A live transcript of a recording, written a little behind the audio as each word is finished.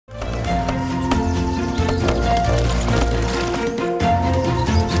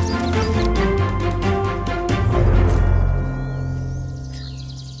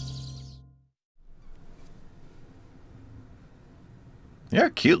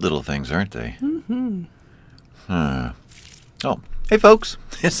cute little things, aren't they? Mm-hmm. Huh. Oh, hey folks,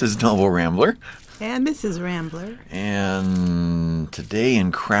 this is Noble Rambler. And Mrs. Rambler. And today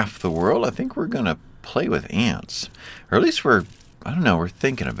in Craft the World, I think we're going to play with ants. Or at least we're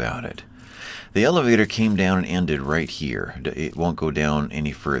thinking about it. The elevator came down and ended right here. It won't go down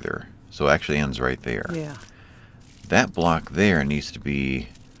any further. So it actually ends right there. Yeah. That block there needs to be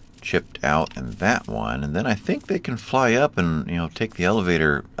chipped out, and that one. And then I think they can fly up and, take the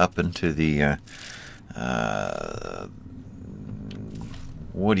elevator up into the,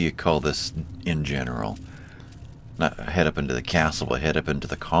 what do you call this in general? Not head up into the castle, but head up into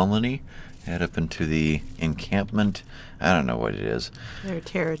the colony, head up into the encampment. I don't know what it is. Their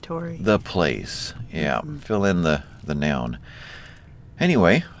territory. The place. Yeah, fill in the noun.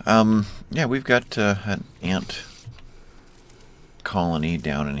 Anyway, we've got an ant colony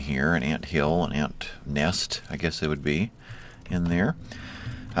down in here, an ant hill, an ant nest, I guess it would be, in there.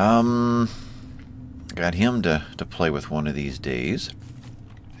 Got him to play with one of these days.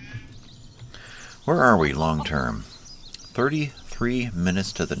 Where are we long term? 33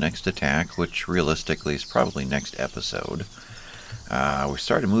 minutes to the next attack, which realistically is probably next episode. We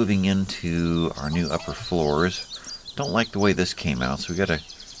started moving into our new upper floors. Don't like the way this came out, so we got to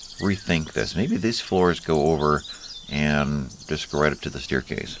rethink this. Maybe these floors go over and just go right up to the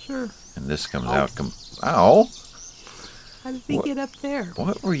staircase. Sure. And this comes out. Ow! How did he get up there?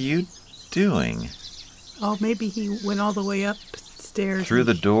 What were you doing? Oh, maybe he went all the way upstairs. Through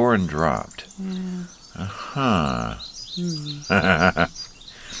the door and dropped. Yeah. Uh-huh.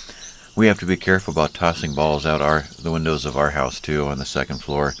 We have to be careful about tossing balls out the windows of our house, too, on the second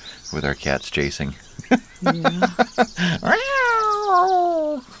floor with our cats chasing. Yeah.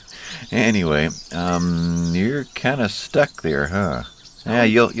 Anyway, you're kind of stuck there, huh? Yeah,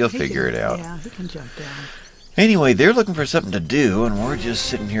 you'll figure it out. Yeah, he can jump down. Anyway, they're looking for something to do, and we're just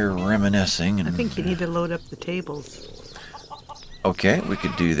sitting here reminiscing. And I think you need to load up the tables. Okay, we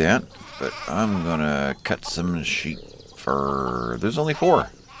could do that, but I'm gonna cut some sheep fur. There's only 4.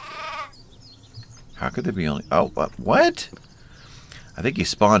 How could there be only... Oh, what? I think he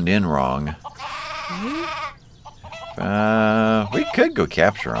spawned in wrong. We could go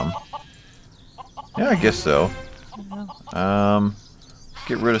capture him. Yeah, I guess so.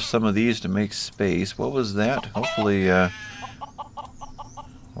 Get rid of some of these to make space. What was that? Hopefully, where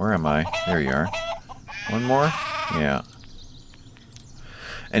am I? There you are. One more? Yeah.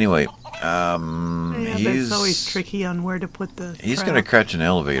 Anyway, that's always tricky on where to put the He's going to catch an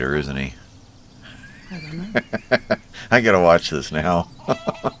elevator, isn't he? I don't know. I gotta watch this now.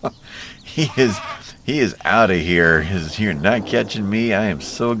 He is out of here. You're not catching me. I am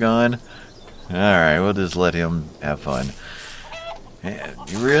so gone. All right, we'll just let him have fun.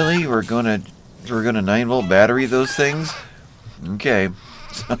 Really? We're gonna 9-volt battery those things? Okay.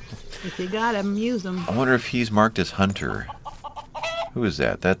 So, if you got him, use them. I wonder if he's marked as hunter. Who is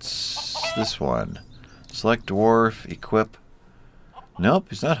that? That's this one. Select dwarf, equip. Nope,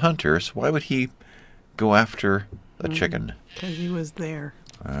 he's not hunter. So why would he go after a chicken? Because he was there.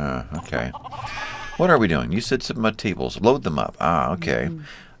 Okay. What are we doing? You said something about tables. Load them up. Okay.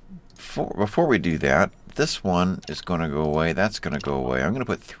 Before we do that, this one is going to go away. That's going to go away. I'm going to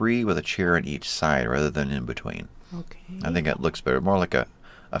put 3 with a chair on each side rather than in between. Okay. I think that looks better. More like a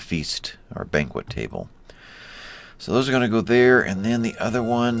feast or banquet table. So those are going to go there, and then the other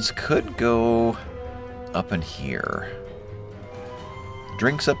ones could go up in here.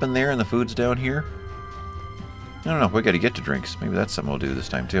 Drinks up in there and the food's down here? I don't know. We got to get to drinks. Maybe that's something we'll do this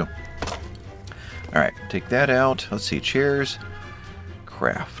time too. All right, take that out. Let's see. Chairs.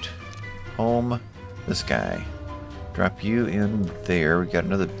 Craft. Home. This guy. Drop you in there. We got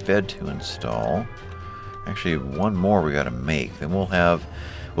another bed to install. Actually, one more we got to make. Then we'll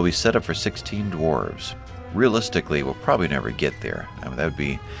be set up for 16 dwarves. Realistically, we'll probably never get there. I mean, that would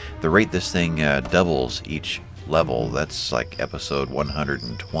be the rate this thing doubles each level. That's like episode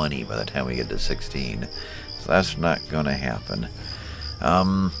 120 by the time we get to 16. So that's not going to happen.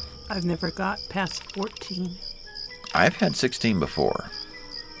 I've never got past 14. I've had 16 before.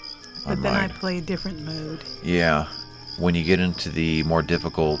 But then I play a different mode. Yeah. When you get into the more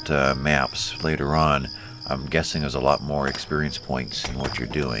difficult maps later on, I'm guessing there's a lot more experience points in what you're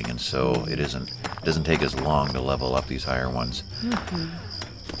doing, and so it doesn't take as long to level up these higher ones.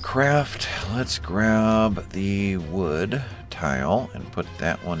 Craft. Let's grab the wood tile and put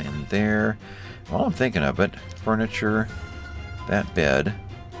that one in there. While I'm thinking of it, furniture, that bed.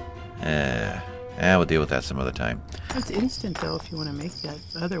 We'll deal with that some other time. It's instant, though, if you want to make that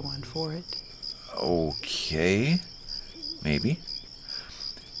other one for it. Okay. Maybe.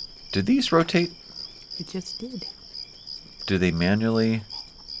 Did these rotate? It just did. Do they manually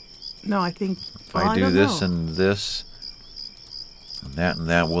No, I think... If I do this and this, and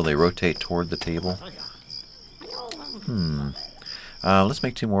that, will they rotate toward the table? Let's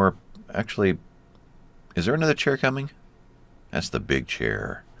make 2 more. Actually, is there another chair coming? That's the big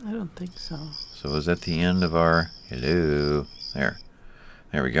chair. I don't think so. So is that the end of our... Hello. There.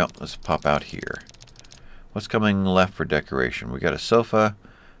 There we go. Let's pop out here. What's coming left for decoration? We got a sofa,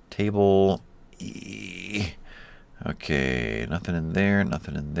 table. Okay, nothing in there, and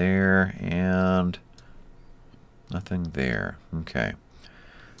nothing there. Okay.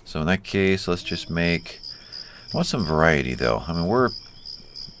 So in that case, let's just make... I want some variety, though. I mean,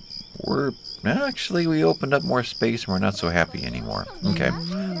 actually, we opened up more space, and we're not so happy anymore. Okay,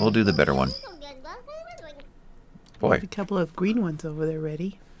 we'll do the better one. Boy. There's a couple of green ones over there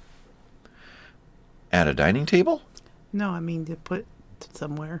ready. At a dining table? No, I mean to put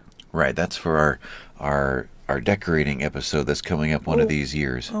somewhere. Right, that's for our decorating episode that's coming up one of these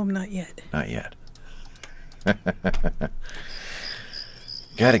years. Oh, not yet. Not yet.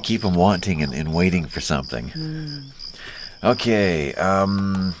 Got to keep them wanting and waiting for something. Okay,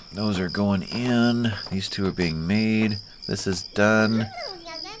 those are going in. These 2 are being made. This is done.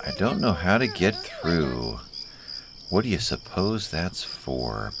 I don't know how to get through. What do you suppose that's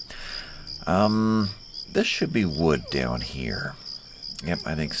for? This should be wood down here. Yep,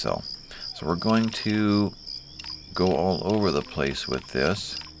 I think so. So we're going to go all over the place with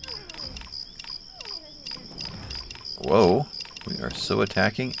this. Whoa, we are so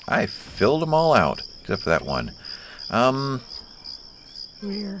attacking. I filled them all out, except for that one.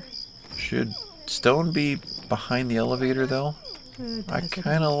 Where? Should stone be behind the elevator, though? I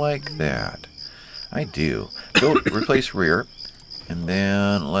kind of like that. I do. Go replace rear, and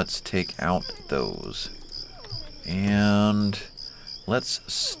then let's take out those. And let's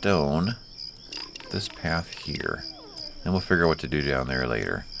stone this path here. And we'll figure out what to do down there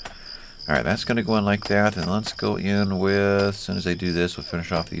later. Alright, that's going to go in like that. And let's go in with, as soon as I do this, we'll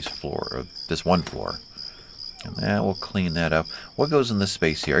finish off this one floor. And that will clean that up. What goes in this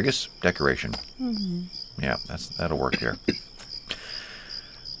space here? I guess decoration. Yeah, that'll work there.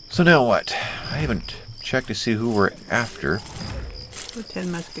 So now what? I haven't checked to see who we're after. The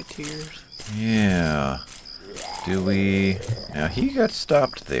 10 Musketeers. Yeah. Do we... Now, he got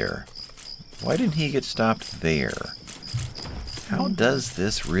stopped there. Why didn't he get stopped there? How does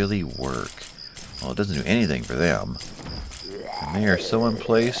this really work? Well, it doesn't do anything for them. And they are so in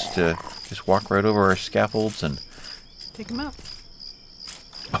place to just walk right over our scaffolds and... Take them out.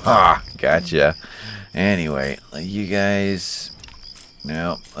 Ah, gotcha. Anyway, you guys...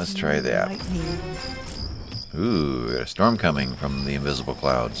 No, let's try that. Lightning. Ooh, got a storm coming from the invisible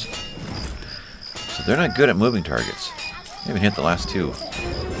clouds. So they're not good at moving targets. They haven't hit the last 2.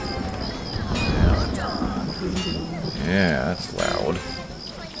 Yeah, that's loud.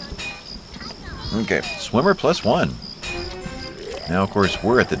 Okay, swimmer +1. Now, of course,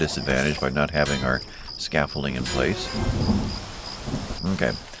 we're at the disadvantage by not having our scaffolding in place.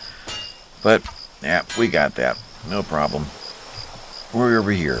 Okay. But, yeah, we got that. No problem. We're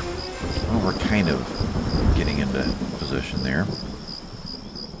over here. Well, we're kind of getting into position there.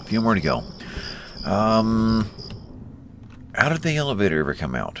 A few more to go. How did the elevator ever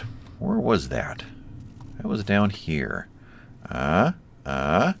come out? Where was that? That was down here. I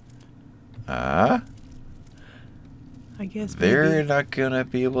guess they're not going to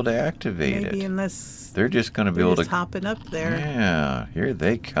be able to activate it. Maybe unless they're just going to be able to... hopping up there. Yeah, here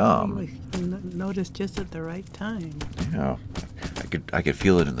they come. Notice just at the right time. Yeah, I could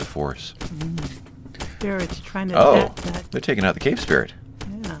feel it in the force. Spirit's trying to attack that. They're taking out the cave spirit.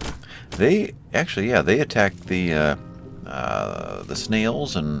 Yeah. They actually, they attacked the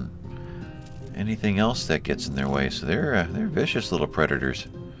snails and anything else that gets in their way. So they're vicious little predators.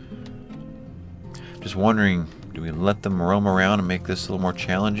 Just wondering, do we let them roam around and make this a little more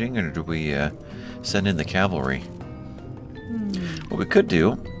challenging, or do we send in the cavalry? What we could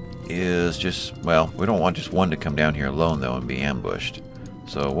do is just, well, we don't want just one to come down here alone, though, and be ambushed.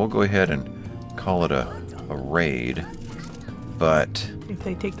 So we'll go ahead and call it a raid, but if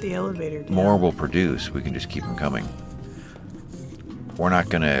they take the elevator down, more will produce. We can just keep them coming. We're not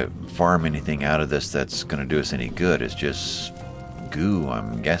going to farm anything out of this that's going to do us any good. It's just goo,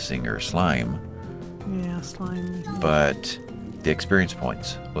 I'm guessing, or slime. Yeah, slime. But the experience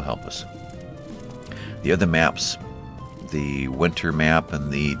points will help us. The other maps, the winter map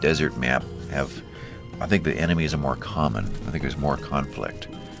and the desert map, have, I think the enemies are more common. I think there's more conflict.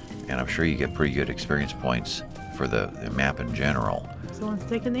 And I'm sure you get pretty good experience points for the map in general. Someone's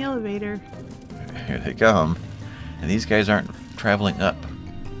taking the elevator. Here they come. And these guys aren't traveling up.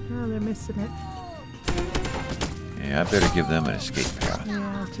 Oh, they're missing it. Yeah, I better give them an escape path.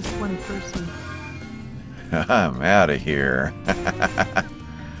 Yeah, just one person. I'm out of here.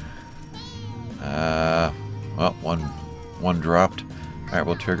 Well, one dropped. Alright,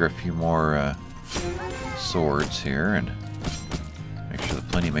 we'll trigger a few more swords here and make sure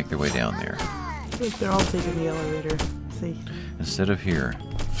that plenty make their way down there. They're all taking the elevator. See? Instead of here.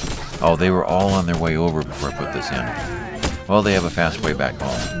 Oh, they were all on their way over before I put this in. Well, they have a fast way back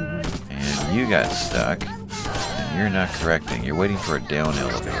home. And you got stuck. And you're not correcting. You're waiting for a down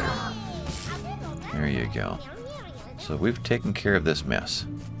elevator. There you go. So we've taken care of this mess.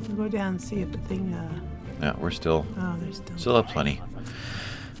 We'll go down and see if the thing... No, we're still... Oh, there's still have plenty.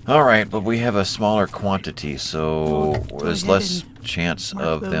 Alright, but we have a smaller quantity, so there's less chance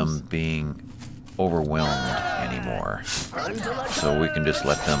of them being overwhelmed anymore. So we can just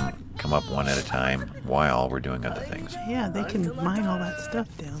let them come up one at a time while we're doing other things. Yeah, they can mine all that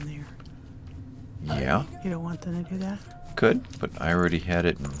stuff down there. Yeah. You don't want them to do that? Could, but I already had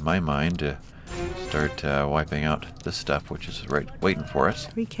it in my mind to start wiping out this stuff, which is right waiting for us.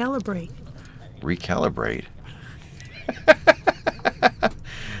 Recalibrate. Recalibrate.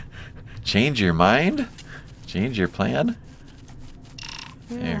 Change your mind? Change your plan?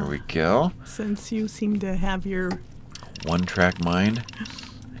 Yeah. There we go. Since you seem to have your... one-track mind.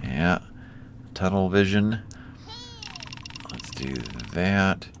 Yeah. Tunnel vision. Let's do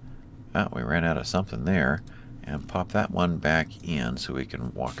that. Oh, we ran out of something there. And pop that one back in so we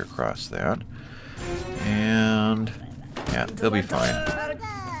can walk across that. And... yeah, they'll be fine.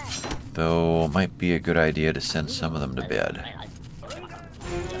 Though, it might be a good idea to send some of them to bed.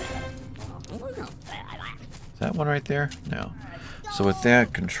 Is that one right there? No. So with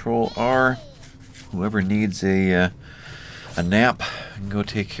that, Control R. Whoever needs a nap can go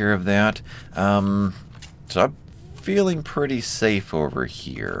take care of that. So I'm feeling pretty safe over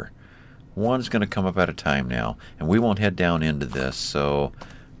here. One's going to come up at a time now, and we won't head down into this. So,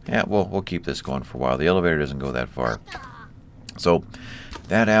 yeah, we'll keep this going for a while. The elevator doesn't go that far. So,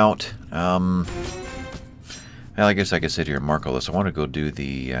 that out. Well, I guess I could sit here and mark all this. I want to go do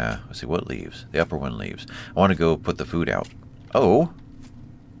the, let's see, what leaves? The upper one leaves. I want to go put the food out. Oh!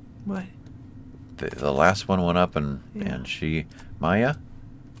 What? The last one went up and she... Maya?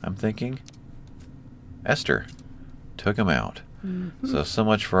 I'm thinking? Esther took him out. Mm-hmm. So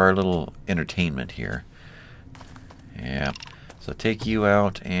much for our little entertainment here. Yeah. So take you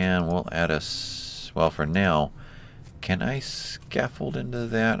out and we'll add us... Well, for now... Can I scaffold into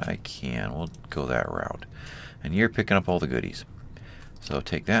that? I can. We'll go that route. And you're picking up all the goodies. So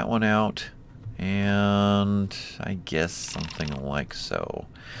take that one out. And I guess something like so.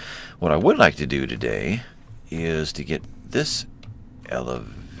 What I would like to do today is to get this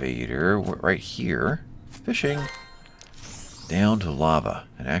elevator right here, fishing, down to lava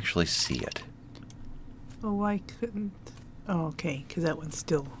and actually see it. Oh, why couldn't... Oh, okay, because that one's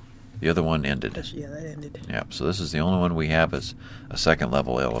still... The other one ended. Yeah, that ended. Yep, so this is the only one we have as a second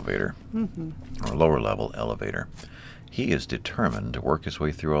level elevator. Or lower level elevator. He is determined to work his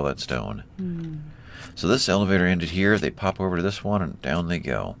way through all that stone. So this elevator ended here. They pop over to this one and down they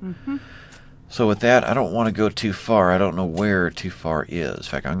go. So with that, I don't want to go too far. I don't know where too far is. In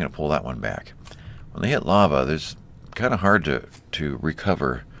fact, I'm going to pull that one back. When they hit lava, there's kind of hard to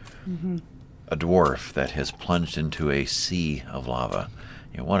recover a dwarf that has plunged into a sea of lava.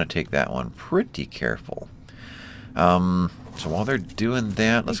 You want to take that one pretty careful. So while they're doing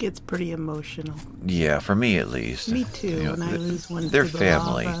that, I think it's pretty emotional. Yeah, for me at least. Me too. You know, when I lose one, they're to the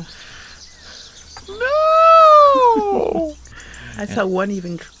family. Lava. No. I saw one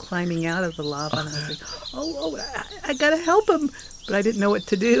even climbing out of the lava, and I was like, "Oh, I gotta help him," but I didn't know what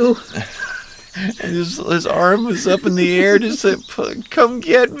to do. And his arm was up in the air, just said, "Come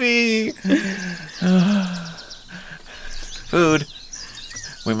get me." Food.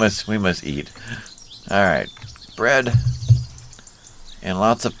 We must eat. All right, bread and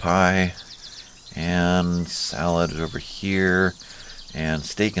lots of pie and salad over here and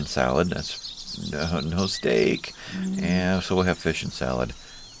steak and salad. That's no steak, and so we'll have fish and salad.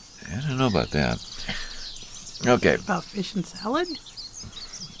 I don't know about that. Okay. About fish and salad?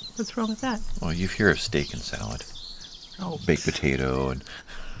 What's wrong with that? Well, you hear of steak and salad. Oh, baked potato and.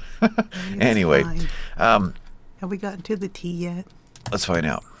 Anyway, have we gotten to the tea yet? Let's find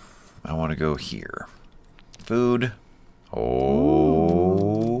out. I want to go here. Food.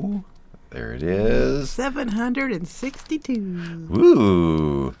 Oh, there it is. 762.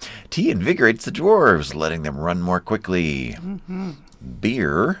 Ooh. Tea invigorates the dwarves, letting them run more quickly.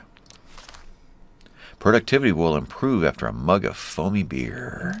 Beer. Productivity will improve after a mug of foamy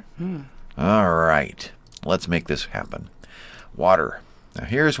beer. All right. Let's make this happen. Water. Now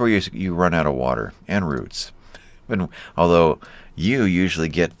here's where you run out of water and roots. Although you usually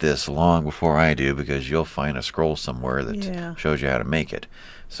get this long before I do because you'll find a scroll somewhere that shows you how to make it.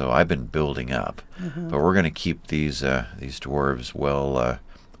 So I've been building up, but we're going to keep these dwarves well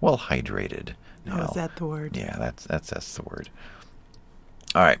hydrated. Oh, is that the word? Yeah, that's the word.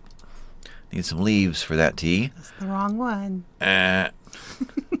 All right, need some leaves for that tea. That's the wrong one.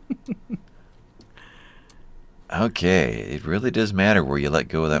 Okay, it really does matter where you let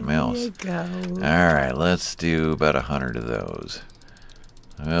go of that mouse. There you go. All right, let's do about 100 of those.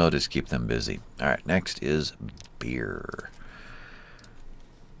 We'll just keep them busy. All right, next is beer.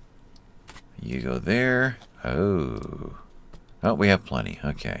 You go there. Oh, we have plenty.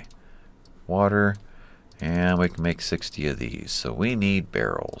 Okay. Water, and we can make 60 of these. So we need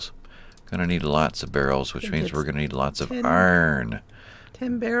barrels. Gonna need lots of barrels, which means we're gonna need lots of iron.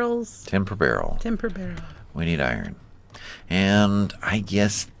 10 barrels. 10 per barrel. 10 per barrel. We need iron. And I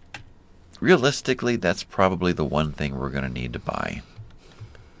guess, realistically, that's probably the one thing we're going to need to buy.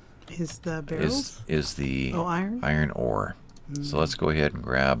 Is the barrels? Is the iron? Iron ore. So let's go ahead and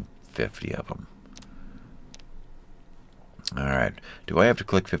grab 50 of them. All right. Do I have to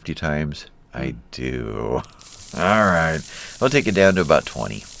click 50 times? I do. All right. I'll take it down to about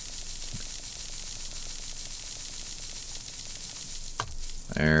 20.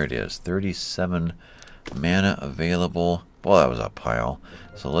 There it is. 37 mana available. Well, that was a pile.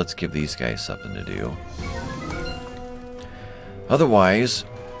 So let's give these guys something to do. Otherwise,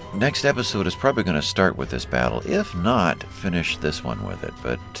 next episode is probably going to start with this battle. If not, finish this one with it.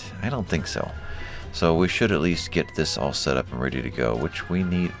 But I don't think so. So we should at least get this all set up and ready to go, which we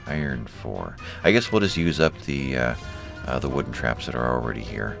need iron for. I guess we'll just use up the wooden traps that are already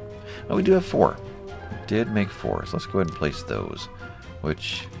here. Oh, we do have 4. We did make 4. So let's go ahead and place those.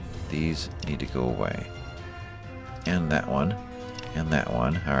 Which these need to go away. And that one. And that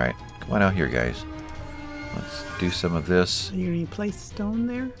one. Alright. Come on out here, guys. Let's do some of this. Are you going to place stone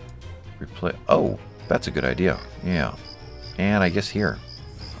there? Oh, that's a good idea. Yeah. And I guess here.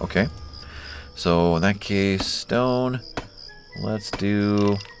 Okay. So in that case, stone. Let's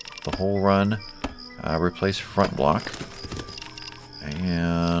do the whole run. Replace front block.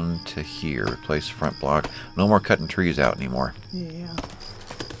 And to here. Replace front block. No more cutting trees out anymore. Yeah.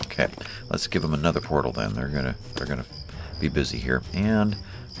 Okay, let's give them another portal then. They're gonna be busy here. And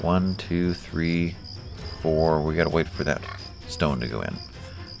 1, 2, 3, 4. We gotta wait for that stone to go in,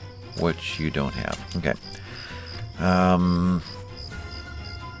 which you don't have. Okay.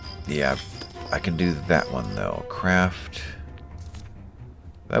 Yeah, I can do that one though. Craft.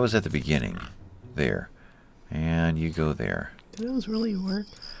 That was at the beginning. There, and you go there. Do those really work?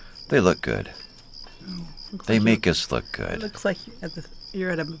 They look good. Oh, they make us look good. It looks like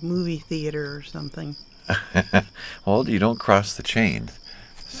you're at a movie theater or something. Well, you don't cross the chain.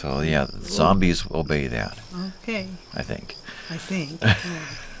 So, yeah, the zombies obey that. Okay. I think.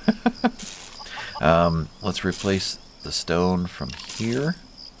 Let's replace the stone from here.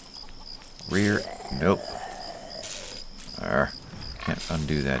 Rear. Nope. Can't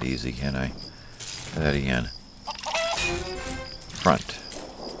undo that easy, can I? Try that again. Front.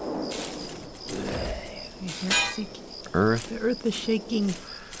 Earth. The earth is shaking.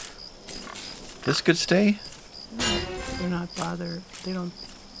 This could stay? They're not bothered. They don't.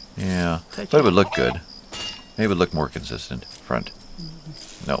 Yeah. But it would look good. Maybe it would look more consistent. Front.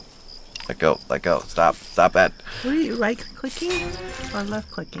 No. Let go. Let go. Stop. Stop that. Were you right-clicking or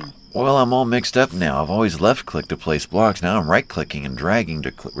left-clicking? Well, I'm all mixed up now. I've always left-clicked to place blocks. Now I'm right-clicking and dragging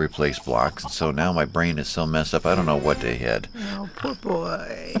to replace blocks. And so now my brain is so messed up, I don't know what to hit. Oh, poor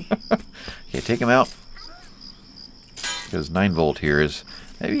boy. Okay, take him out. Because 9-Volt here is...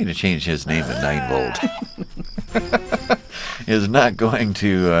 Maybe you need to change his name to 9-Volt. Is not going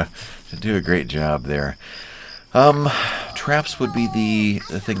to do a great job there. Traps would be the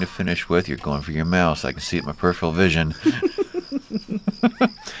thing to finish with. You're going for your mouse. I can see it in my peripheral vision. What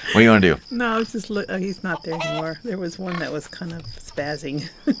do you want to do? No, it's just he's not there anymore. There was one that was kind of spazzing.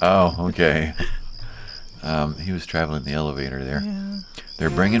 Oh, okay. He was traveling the elevator there. Yeah. They're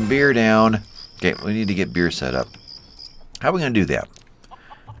bringing beer down. Okay, we need to get beer set up. How are we going to do that?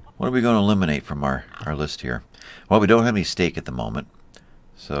 What are we going to eliminate from our list here? Well, we don't have any steak at the moment.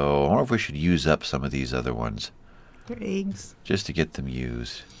 So I wonder if we should use up some of these other ones. They're eggs. Just to get them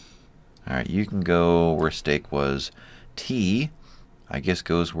used. Alright, you can go where steak was. Tea, I guess,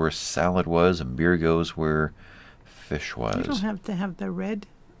 goes where salad was. And beer goes where fish was. You don't have to have the red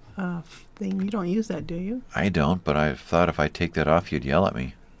thing. You don't use that, do you? I don't, but I thought if I take that off, you'd yell at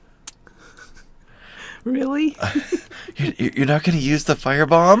me. Really? You're not going to use the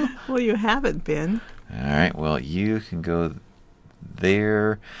firebomb? Well, you haven't been. Alright, well, you can go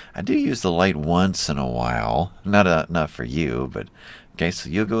there. I do use the light once in a while. Not for you, but okay. So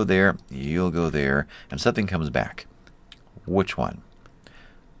you'll go there. You'll go there, and something comes back. Which one?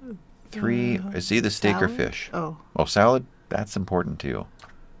 3. It's either steak or salad? fish. Oh. Oh, salad. That's important too. All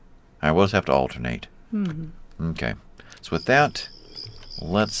right, we'll just have to alternate. Okay. So with that,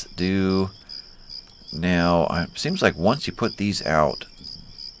 let's do. Now, it seems like once you put these out,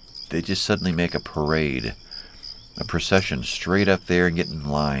 they just suddenly make a parade, a procession straight up there and get in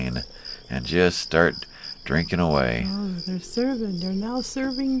line and just start drinking away. Oh, they're serving. They're now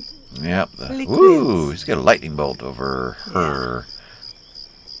serving. Yep. liquids. Ooh, he's got a lightning bolt over her.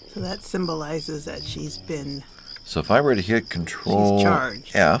 So that symbolizes that she's been. So if I were to hit Control She's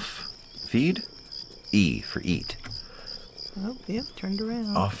charged. F, feed, E for eat. Oh, yep, turned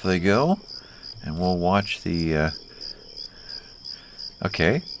around. Off they go. And we'll watch the...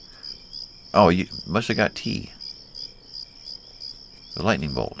 Okay. Oh, you must have got T. The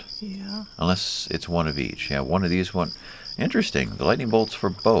lightning bolt. Yeah. Unless it's one of each. Yeah, one of these one. Interesting. The lightning bolt's for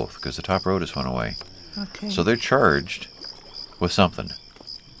both because the top row just went away. Okay. So they're charged with something.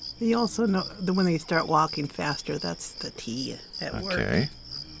 You also know that when they start walking faster, that's the T at work. Okay.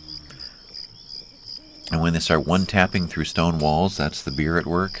 And when they start one-tapping through stone walls, that's the beer at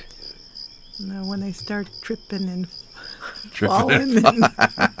work. No, when they start tripping and Tripping falling.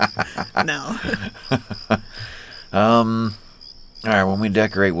 No. All right, when we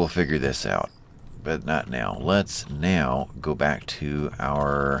decorate, we'll figure this out. But not now. Let's now go back to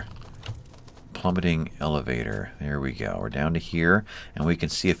our plummeting elevator. There we go. We're down to here, and we can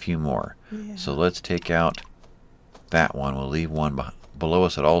see a few more. Yeah. So let's take out that one. We'll leave one below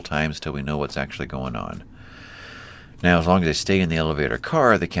us at all times till we know what's actually going on. Now, as long as they stay in the elevator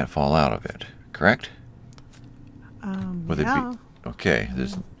car, they can't fall out of it. Correct? Would yeah. it be okay?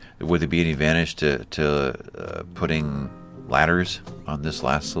 Would there be any advantage to putting ladders on this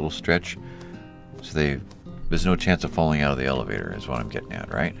last little stretch? So there's no chance of falling out of the elevator, is what I'm getting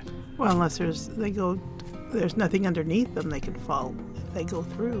at, right? Well, unless there's nothing underneath them, they can fall if they go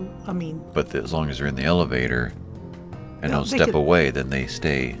through. I mean. But as long as they're in the elevator and No, don't they step could- away, then they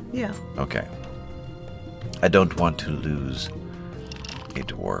stay. Yeah. Okay. I don't want to lose a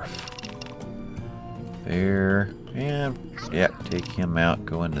dwarf. There. And, yeah, take him out.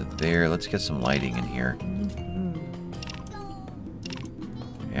 Go into there. Let's get some lighting in here.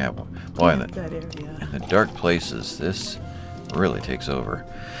 Yeah, boy, in That area. the dark places, this really takes over.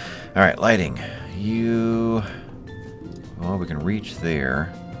 All right, lighting. Well, we can reach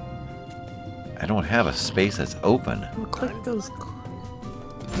there. I don't have a space that's open. Well, click those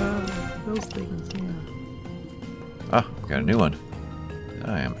things, yeah. Oh, we got a new one.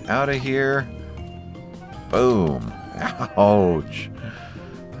 I am out of here. Boom. Ouch.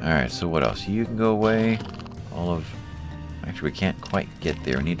 Alright, so what else? You can go away. Actually, we can't quite get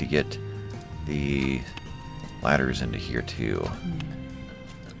there. We need to get the ladders into here, too.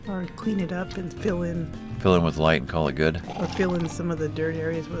 Or clean it up and fill in With light and call it good. or fill in some of the dirt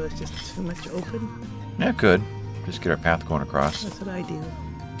areas where there's just too much open. Yeah, good. Just get our path going across. That's what I do.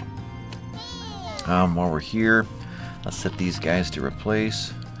 While we're here, let's set these guys to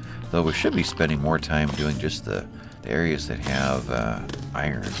replace. Though we should be spending more time doing just the areas that have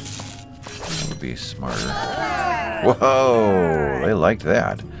iron. That would be smarter. Whoa! They liked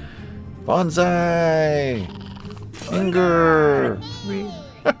that. Bonsai! Finger!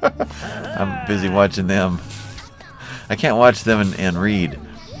 I'm busy watching them. I can't watch them and read.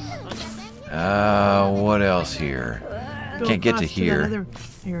 What else here? Go Can't get to across here. that other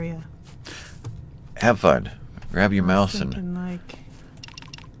area. Have fun. Grab your mouse and Something like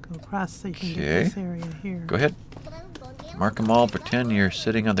go across so you can Okay. get this area here. go ahead. Mark them all. Pretend you're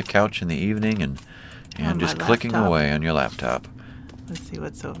sitting on the couch in the evening and On just my clicking laptop. away on your laptop. Let's see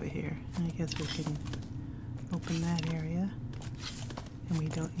what's over here. I guess we can open that area. And we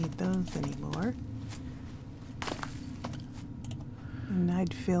don't need those anymore. And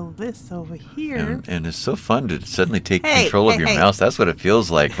I'd fill this over here. And it's so fun to suddenly take Hey, control of hey, your hey. mouse. That's what it feels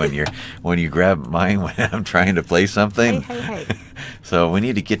like when you grab mine when I'm trying to play something. Hey. So we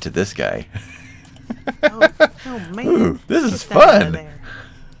need to get to this guy. Oh man. Ooh, this is Get that out of fun.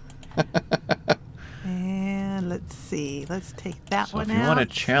 there. And let's see. Let's take that So one if you out. want a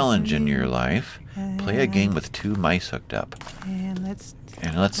challenge in your life, play a game with 2 mice hooked up. And let's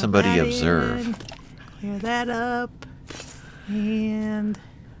And let put somebody that observe. in, clear that up. And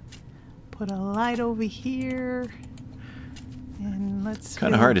put a light over here. And let's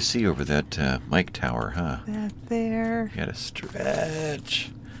Kind of fill hard to see over that mic tower, huh? that there. You gotta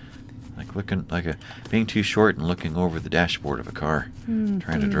stretch. Like being too short and looking over the dashboard of a car,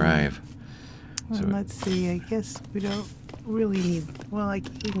 trying to drive. And So- let's see. I guess we don't. really need... Well, we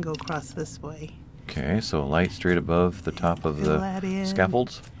can go across this way. Okay, so light straight above the top of Fill the that in.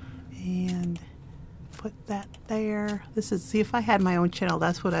 scaffolds. And put that there. See, if I had my own channel,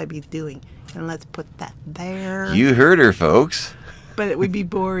 that's what I'd be doing. And let's put that there. You heard her, folks. But it would be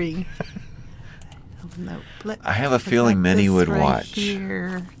boring. No, I have a feeling many would watch.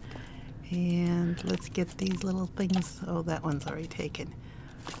 Here. And let's get these little things. Oh, that one's already taken.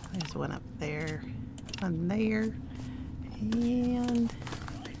 There's one up there. One there. And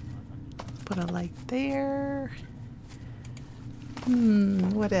put a light there.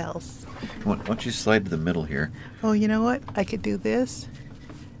 What else? Why don't you slide to the middle here? Oh, you know what? I could do this.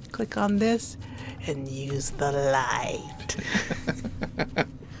 Click on this and use the light.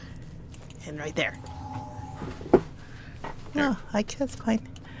 And right there. Oh, I guess that's fine.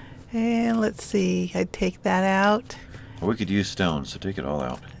 And let's see. I take that out. Well, we could use stones, so take it all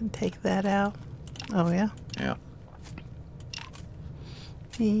out. And take that out. Oh, yeah? Yeah.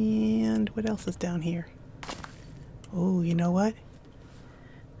 And what else is down here? Oh, you know what?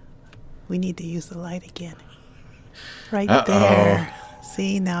 We need to use the light again. Right there.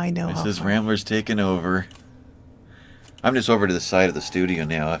 See, now I know. Mrs. Rambler's taken over. I'm just over to the side of the studio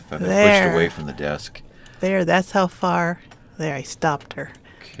now. I've been pushed away from the desk. There, that's how far. There, I stopped her.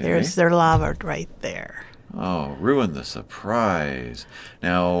 Okay. There's their lava right there. Oh, ruin the surprise.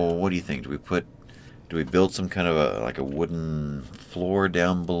 Now, what do you think? Do we build some kind of a wooden floor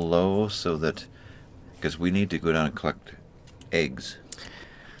down below so that, because we need to go down and collect eggs.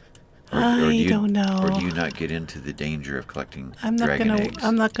 I don't know. Or do you not get into the danger of collecting dragon eggs?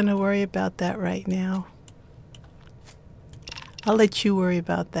 I'm not going to worry about that right now. I'll let you worry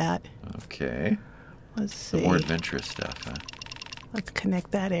about that. Okay. Let's see. The more adventurous stuff, huh? Let's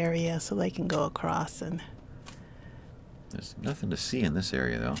connect that area so they can go across. And there's nothing to see in this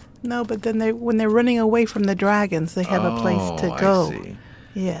area, though. No, but then when they're running away from the dragons, they have a place to go. I see.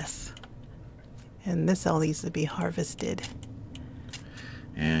 Yes. And this all needs to be harvested.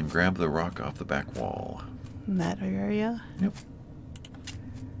 And grab the rock off the back wall. In that area? Yep.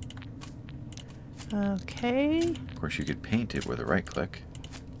 Okay. Of course, you could paint it with a right click.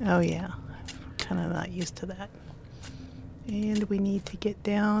 Oh, yeah. I'm kind of not used to that. And we need to get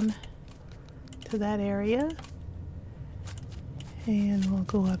down to that area. And we'll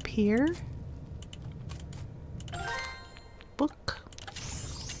go up here. Book.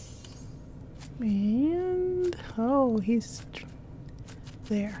 And, oh, he's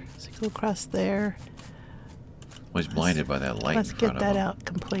there. So go across there. Well, he's blinded by that light in front of him. Let's get that out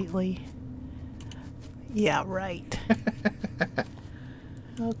completely. Yeah, right.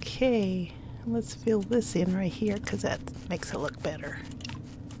 Okay, let's fill this in right here because that makes it look better.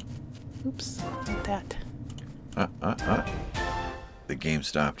 Oops, like that. The game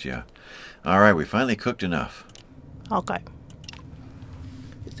stopped, yeah. All right, we finally cooked enough. Okay.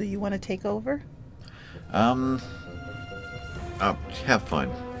 So you want to take over? Have fun.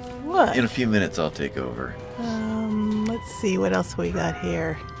 What? In a few minutes, I'll take over. Let's see what else we got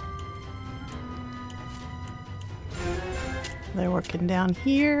here. They're working down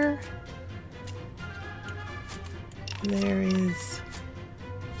here. There is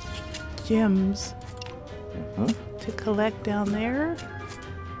gems to collect down there.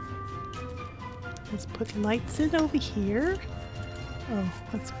 Let's put lights in over here. Oh,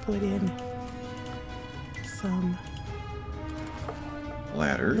 let's put in some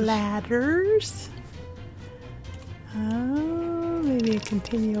ladders. Maybe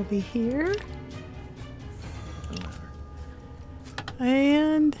continue over here.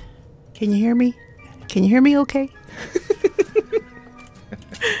 And can you hear me? Can you hear me okay?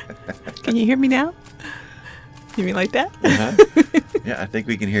 Can you hear me now? You mean like that? Yeah, I think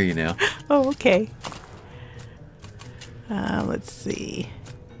we can hear you now. Oh, okay. Let's see.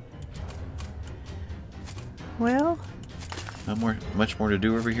 Well, much more to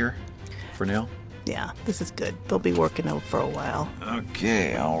do over here for now. Yeah, this is good. They'll be working out for a while.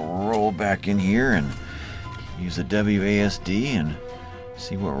 Okay, I'll roll back in here and use the WASD and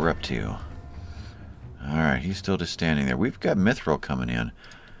see what we're up to. Alright, he's still just standing there. We've got Mithril coming in.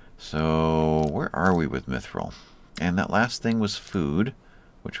 So, where are we with Mithril? And that last thing was food,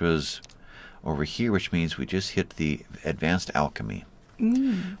 which was over here, which means we just hit the advanced alchemy.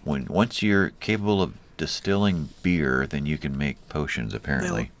 Once you're capable of distilling beer, then you can make potions,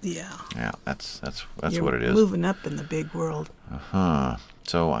 apparently. Yeah. Yeah, that's You're what it is. Moving up in the big world.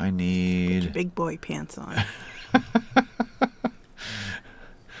 So I need... Put your big boy pants on.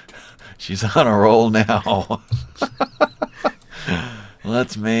 She's on a roll now.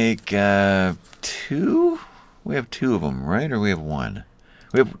 Let's make 2? We have 2 of them, right? Or we have 1?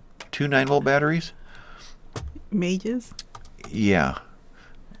 We have 2 9-volt batteries? Mages? Yeah,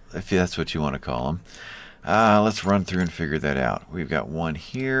 if that's what you want to call them. Let's run through and figure that out. We've got one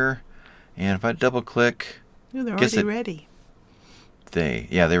here, and if I double click, Oh, they're already ready. They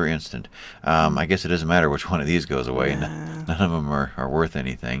were instant. I guess it doesn't matter which one of these goes away. None of them are worth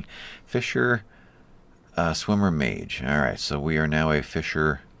anything. Fisher, swimmer, mage. All right, so we are now a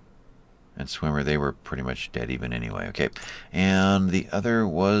fisher and swimmer. They were pretty much dead even anyway. Okay, and the other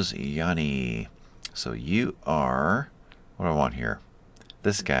was Yanni. So you are, what do I want here?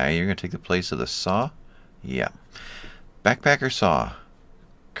 This guy. You're going to take the place of the saw? Yeah. Backpacker, saw.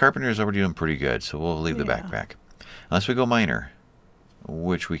 Carpenter's already doing pretty good, so we'll leave the backpack. Unless we go miner,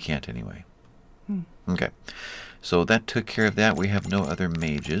 which we can't anyway. Okay. So that took care of that. We have no other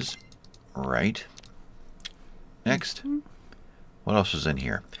mages. Right. Next. What else is in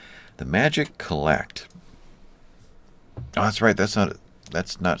here? The magic collect. Oh, that's right. That's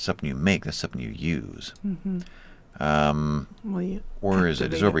not something you make. That's something you use. Where is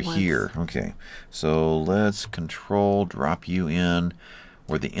it? It's over here. Okay. So let's control drop you in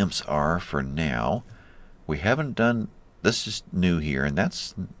where the imps are for now. We haven't done... This is new here, and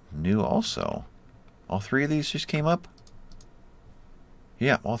that's new also. All three of these just came up?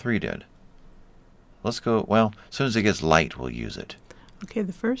 Yeah, all three did. Let's go... Well, as soon as it gets light, we'll use it. Okay,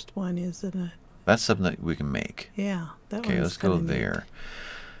 the first one is in a... That's something that we can make. Yeah, that one. Okay, let's go there.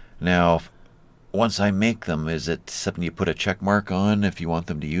 Now, once I make them, is it something you put a check mark on if you want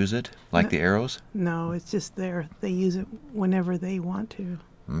them to use it? Like the arrows? No, it's just there. They use it whenever they want to.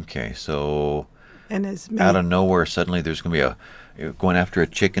 Okay, so... And it's out of nowhere, suddenly there's going to be going after a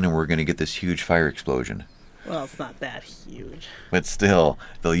chicken, and we're going to get this huge fire explosion. Well, it's not that huge. But still,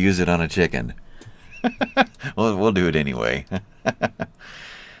 they'll use it on a chicken. We'll do it anyway.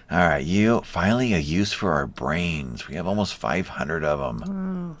 All right, finally a use for our brains. We have almost 500 of them.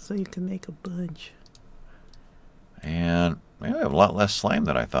 Oh, so you can make a bunch. And we have a lot less slime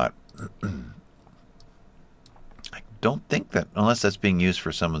than I thought. I don't think that, unless that's being used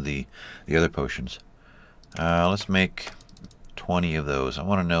for some of the other potions. Let's make 20 of those. I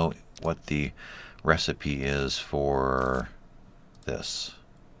want to know what the recipe is for this.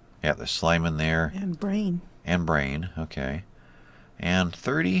 Yeah, there's slime in there. And brain. And brain, okay. And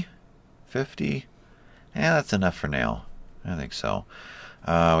 30, 50. Yeah, that's enough for now. I think so.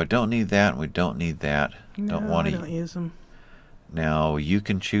 We don't need that. We don't need that. No, I don't use them. Now, you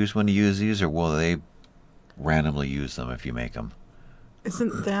can choose when to use these, or will they randomly use them if you make them?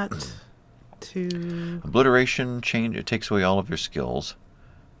 Isn't that to... Obliteration, change, it takes away all of your skills.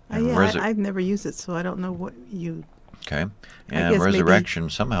 Yeah, I've never used it, so I don't know what you... Okay. And resurrection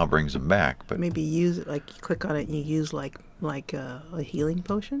somehow brings them back. But maybe use it, like you click on it and you use like a healing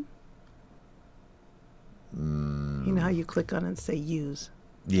potion? You know how you click on it and say use?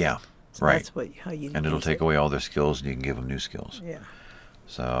 Yeah, so right. That's how you and it'll take away all their skills, and you can give them new skills. Yeah.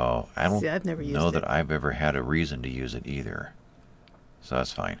 So I don't I've never used know that I've ever had a reason to use it either. So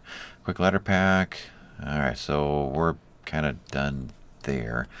that's fine. Quick ladder pack. All right, so we're kind of done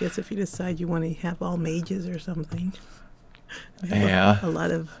there. Guess if you decide you want to have all mages or something. Yeah.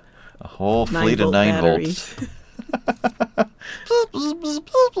 A whole fleet of 9 volts.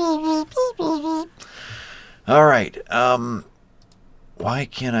 All right. Why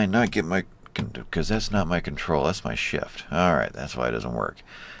can't I not get my... Because that's not my control. That's my shift. All right. That's why it doesn't work.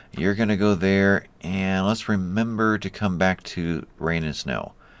 You're going to go there. And let's remember to come back to rain and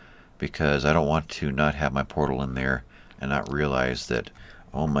snow. Because I don't want to not have my portal in there and not realize that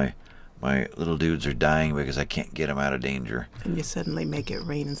all my little dudes are dying because I can't get them out of danger. And you suddenly make it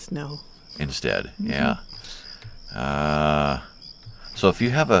rain and snow. Instead. Yeah. So if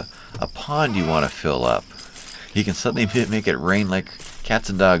you have a pond you want to fill up, you can suddenly make it rain like cats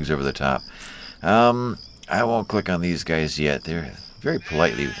and dogs over the top. I won't click on these guys yet. They're very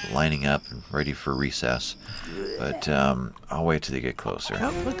politely lining up and ready for recess. But I'll wait till they get closer.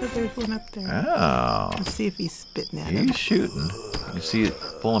 Oh, look, there's one up there. Oh. Let's see if he's spitting at him. He's shooting. You see it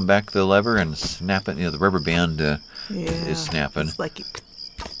pulling back the lever and snapping. The rubber band is snapping. It's like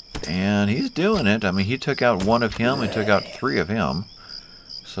and he's doing it. I mean, he took out one of him. He took out 3 of him.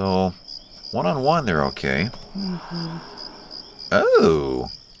 So, one-on-one, they're okay. Oh,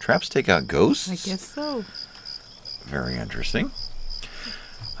 traps take out ghosts? I guess so. Very interesting.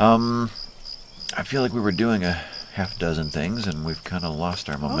 I feel like we were doing a half dozen things, and we've kind of lost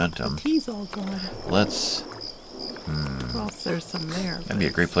our momentum. The tea's all gone. Let's... Well, there's some there. That'd be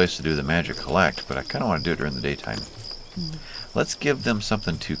a great place to do the magic collect, but I kind of want to do it during the daytime. Let's give them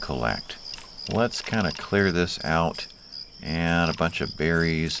something to collect. Let's kind of clear this out. And a bunch of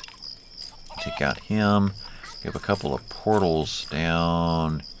berries. Take out him. Give a couple of portals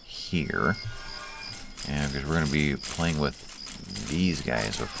down here. And because we're going to be playing with these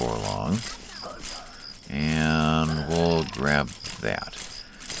guys before long. And we'll grab that.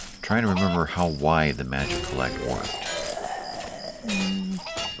 I'm trying to remember how wide the magic collect worked.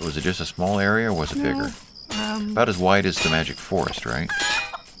 Was it just a small area or was it bigger? About as wide as the magic forest, right?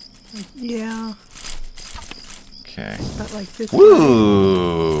 Yeah. Okay. But like this.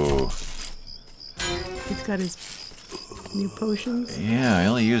 Woo! He's got his new potions. Yeah, I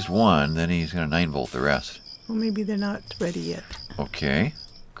only used one. Then he's going to 9-volt the rest. Well, maybe they're not ready yet. Okay.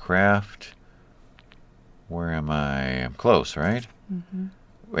 Craft. Where am I? I'm close, right? Mm-hmm.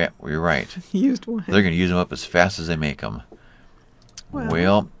 Yeah, you're right. Used one. They're going to use them up as fast as they make them.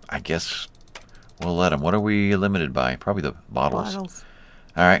 Well, I guess we'll let them. What are we limited by? Probably the bottles. bottles.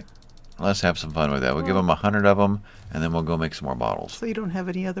 All right. Let's have some fun with that. We'll give them 100 of them, and then we'll go make some more bottles. So you don't have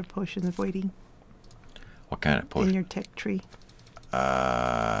any other potions waiting What kind of potion? in your tech tree?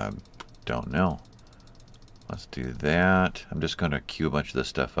 Don't know. Let's do that. I'm just going to queue a bunch of this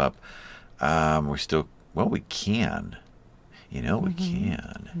stuff up. We're still... Well, we can. You know, we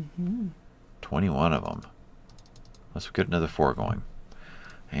can. 21 of them. Let's get another 4 going.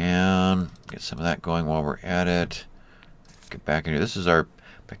 And get some of that going while we're at it. Get back in here. This is our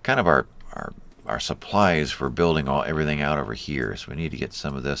kind of our supplies for building everything out over here. So we need to get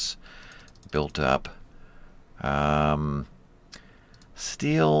some of this built up.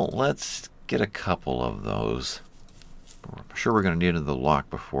 Steel, let's get a couple of those. I'm sure we're going to need another lock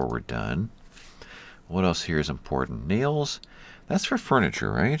before we're done. What else here is important? Nails, that's for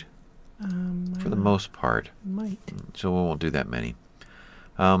furniture, right? For the most part. Might. So we won't do that many.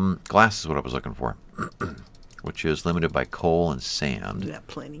 Glass is what I was looking for, which is limited by coal and sand. Yeah,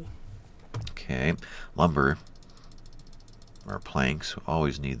 plenty. Okay. Lumber, or planks,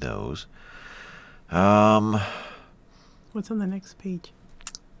 always need those. What's on the next page?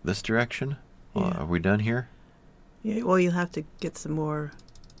 This direction? Yeah. Are we done here? Yeah, well, you'll have to get some more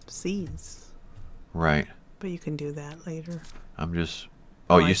seeds. Right. But you can do that later. I'm just...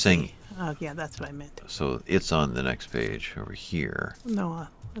 Oh, I you're saying... see. Oh, yeah, that's what I meant. So it's on the next page over here. No,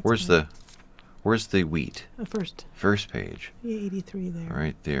 Where's the wheat? The first. First page. Yeah, 83 there.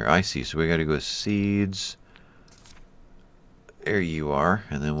 Right there. I see. So we got to go seeds. There you are.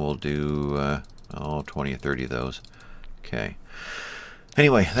 And then we'll do 20 or 30 of those. Okay.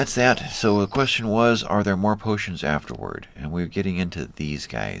 Anyway, that's that. So the question was, are there more potions afterward? And we're getting into these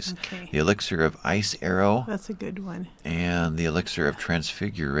guys. Okay. The elixir of ice arrow. That's a good one. And the elixir of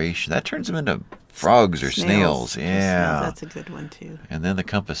transfiguration. That turns them into frogs or snails. Yeah. That's a good one, too. And then the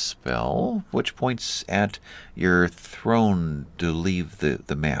compass spell, which points at your throne to leave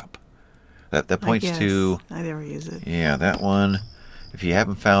the map. That points to... I never use it. Yeah, that one. If you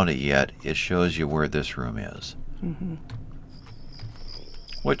haven't found it yet, it shows you where this room is. Mm-hmm.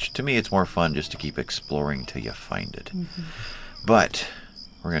 Which, to me, it's more fun just to keep exploring till you find it. Mm-hmm. But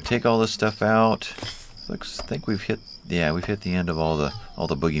we're going to take all this stuff out. I think we've hit the end of all the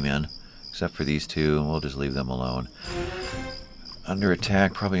boogeymen, except for these two, and we'll just leave them alone. Under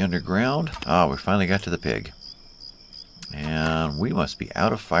attack, probably underground. Ah, we finally got to the pig. And we must be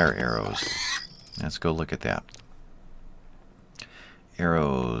out of fire arrows. Let's go look at that.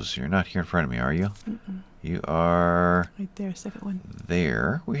 Arrows. You're not here in front of me, are you? Mm-mm. You are... Right there, second one.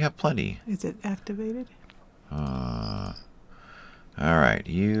 There. We have plenty. Is it activated? Alright,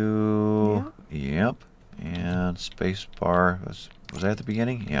 you... Yep. And space bar. Was that at the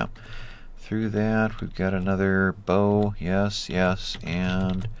beginning? Yeah. Through that, we've got another bow. Yes, yes,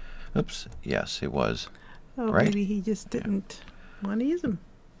 and... Oops. Yes, it was. Oh, right? Maybe he just didn't want to use them.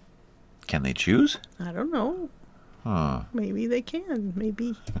 Can they choose? I don't know. Huh. Maybe they can.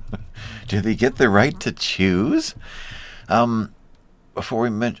 Maybe. Do they get the right to choose? Before we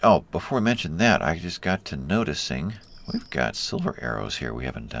mention that, I just got to noticing we've got silver arrows here we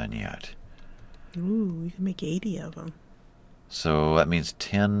haven't done yet. Ooh, we can make 80 of them. So that means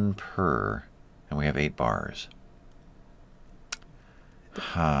 10 per, and we have 8 bars.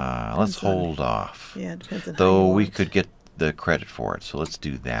 Let's hold off. Yeah, it depends on how Though you we want. could get the credit for it, so let's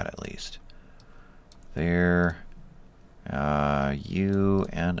do that at least. There. You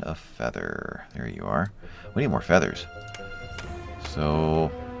and a feather. There you are. We need more feathers.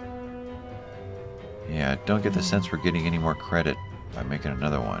 So, yeah, don't get the sense we're getting any more credit by making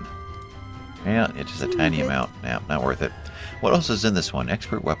another one. Yeah, it's just a tiny amount. Nah, not worth it. What else is in this one?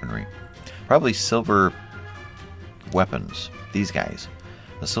 Expert weaponry. Probably silver weapons. These guys.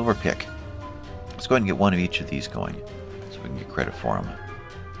 The silver pick. Let's go ahead and get one of each of these going so we can get credit for them.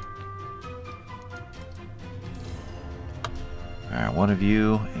 Alright, one of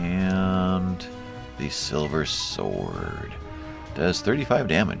you, and the silver sword. Does 35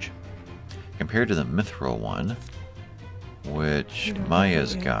 damage. Compared to the mithril one, which We don't have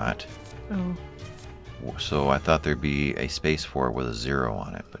Maya's it yet. got. Oh, So I thought there'd be a space for it with a 0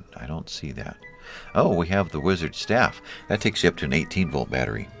 on it, but I don't see that. Oh, we have the wizard staff. That takes you up to an 18-volt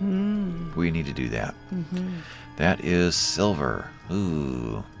battery. We need to do that. That is silver.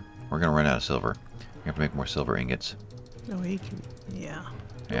 Ooh, we're going to run out of silver. We have to make more silver ingots. oh, he can. Yeah.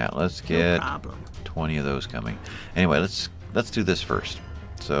 Yeah, let's No get problem. 20 of those coming. Anyway, let's do this first.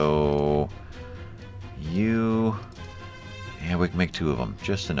 So you, yeah, we can make 2 of them,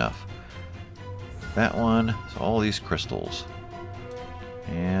 just enough. That one, so all these crystals.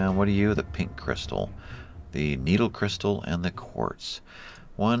 And what are you? The pink crystal, the needle crystal, and the quartz.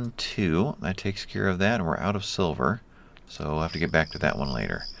 1, 2, that takes care of that, and we're out of silver. So we'll have to get back to that one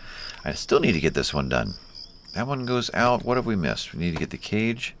later. I still need to get this one done. That one goes out. What have we missed? We need to get the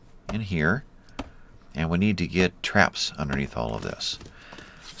cage in here. And we need to get traps underneath all of this.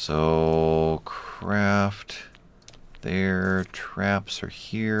 So craft there. Traps are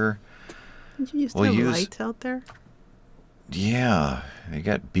here. Did you used to We'll have use- lights out there? Yeah, they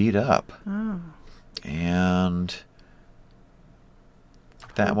got beat up. Oh. And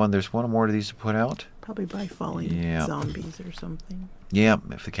that one, there's one more of these to put out. Probably by falling Yeah. zombies or something. Yeah,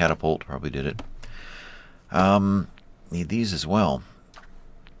 if the catapult probably did it. Need these as well.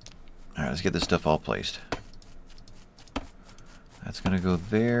 Alright, let's get this stuff all placed. That's going to go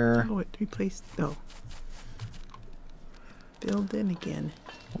there. Oh, it replaced. Oh. Build in again.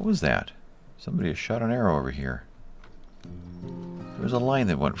 What was that? Somebody has shot an arrow over here. There was a line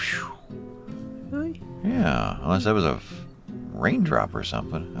that went... Whew. Really? Yeah, unless that was a raindrop or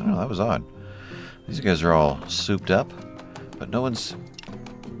something. I don't know, that was odd. These guys are all souped up, but no one's...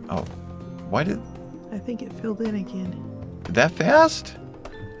 Oh, why did... I think it filled in again. that fast?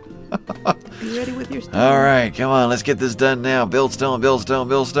 Be ready with your stuff. Alright, come on, let's get this done now. Build stone, build stone,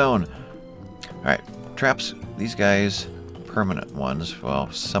 build stone. Alright, traps, these guys, permanent ones, well,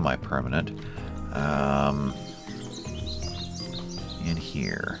 semi-permanent. In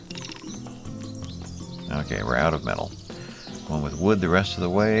here. Okay, we're out of metal. Going with wood the rest of the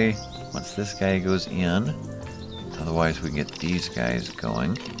way. Once this guy goes in, otherwise we can get these guys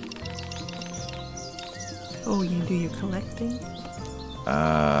going. Oh, you do your collecting?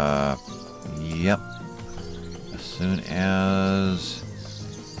 Yep. As soon as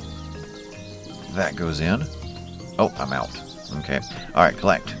that goes in. Oh, I'm out. Okay. Alright,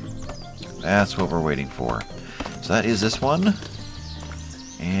 collect. That's what we're waiting for. So that is this one.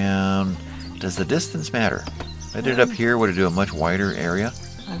 And does the distance matter? If I did it up here, would it do a much wider area?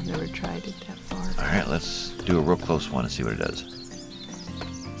 I've never tried it that far. Alright, let's do a real close one and see what it does.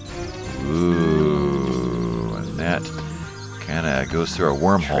 Ooh, and that kind of goes through a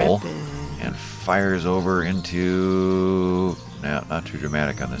wormhole Tripping. and fires over into... No, not too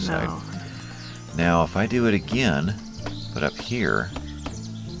dramatic on this side. No. Now, if I do it again, but up here,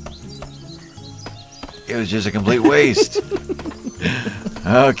 it was just a complete waste.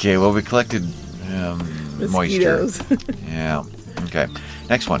 Okay, well, we collected moisture. Mosquitoes. Yeah. Okay.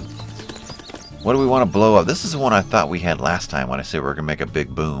 Next one. What do we want to blow up? This is the one I thought we had last time when I said we were going to make a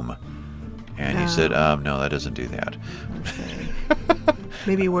big boom. And you said, no, that doesn't do that. Okay.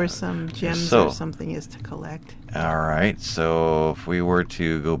 Maybe where some gems So- or something is to collect. All right. So if we were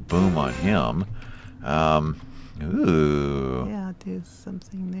to go boom on him, ooh, Yeah, do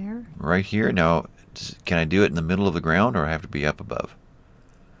something there. right here. Now, can I do it in the middle of the ground, or I have to be up above?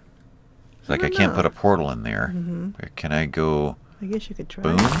 It's like I don't can't know. put a portal in there. Can I go I guess you could try.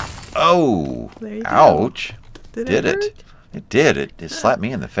 boom? Oh, There you go. ouch! Did Did it? it? It did. It slapped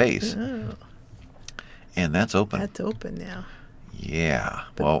me in the face, Oh, and that's open. that's open now. Yeah.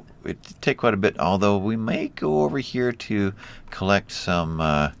 Well, it did take quite a bit. Although we may go over here to collect some.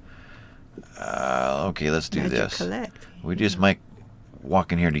 Okay, let's do Magic this. collect. We just might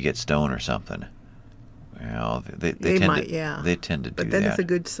walk in here to get stone or something. Well, they They tend might, to, yeah. They tend to But do then that. it's a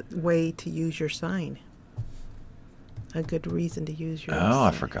good way to use your sign. A good reason to use your Oh, I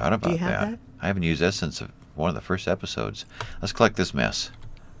sign. forgot about Do you have that? I haven't used that since one of the first episodes. Let's collect this mess.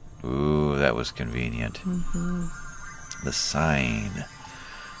 Ooh, that was convenient. Mm-hmm. The sign.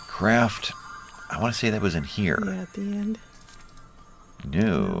 Craft. I want to say that was in here. Yeah, at the end.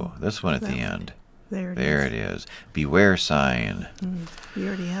 No, this one at the that one. end. There it There is. it is. Beware sign. You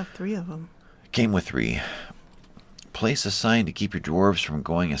already have 3 of them. Came with 3. Place a sign to keep your dwarves from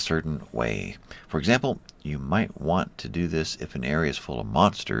going a certain way. For example, you might want to do this if an area is full of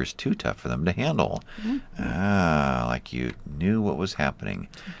monsters too tough for them to handle. Ah, like you knew what was happening.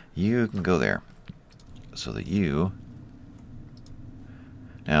 You can go there. So that you...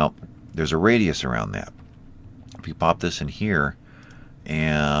 Now, there's a radius around that. If you pop this in here,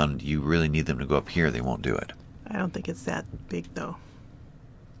 and you really need them to go up here, they won't do it. I don't think it's that big though.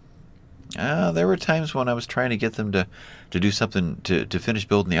 There were times when I was trying to get them to do something to finish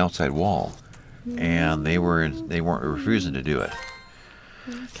building the outside wall, and they weren't refusing to do it.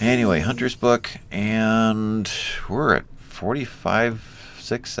 Anyway, Hunter's Book, and we're at 45,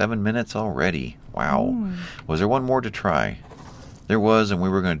 6, 7 minutes already. Wow. Was there one more to try? There was, and we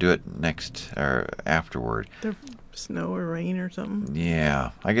were going to do it next or afterward. There snow or rain or something.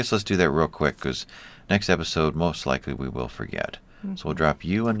 Yeah, I guess let's do that real quick because next episode most likely we will forget. So we'll drop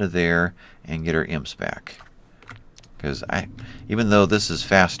you into there and get our imps back. Because even though this is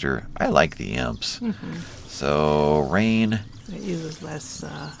faster, I like the imps. So rain. It uses less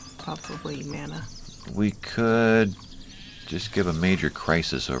probably mana. We could just give a major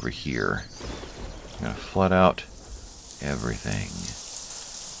crisis over here. I'm gonna flood out everything.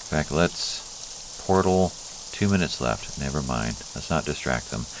 In fact, let's portal. 2 minutes left. Never mind. Let's not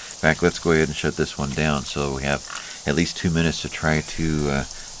distract them. In fact, let's go ahead and shut this one down so we have at least 2 minutes to try to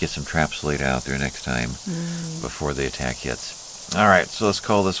get some traps laid out there next time before the attack hits. Alright, so let's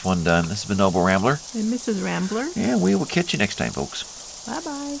call this one done. This has been Noble Rambler. And Mrs. Rambler. And we will catch you next time, folks.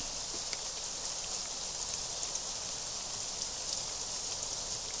 Bye-bye.